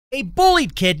A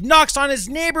bullied kid knocks on his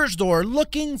neighbor's door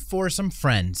looking for some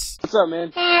friends. What's up,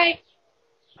 man? Hi.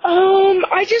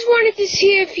 I just wanted to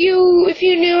see if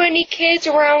you knew any kids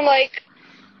around like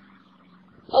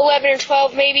 11 or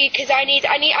 12 maybe, because I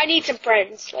need some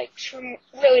friends, like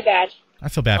really bad. I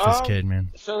feel bad for this kid, man.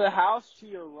 So the house to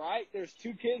your right, there's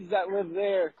 2 kids that live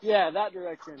there. Yeah, that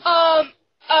direction. That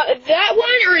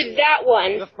one or that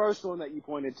one? The first one that you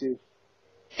pointed to.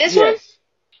 This Yes.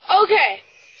 one? Okay.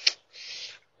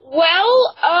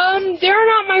 Well, they're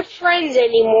not my friends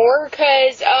anymore,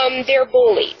 because, they're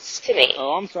bullies to me.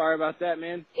 Oh, I'm sorry about that,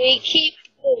 man. They keep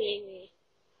bullying me.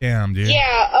 Damn, dude.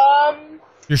 Yeah,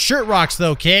 Your shirt rocks,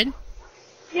 though, kid.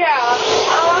 yeah,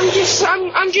 I'm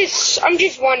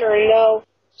just wondering, though.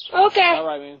 Okay.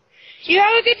 Alright, man. You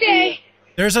have a good day.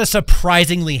 There's a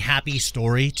surprisingly happy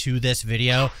story to this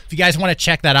video. If you guys want to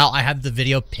check that out, I have the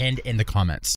video pinned in the comments.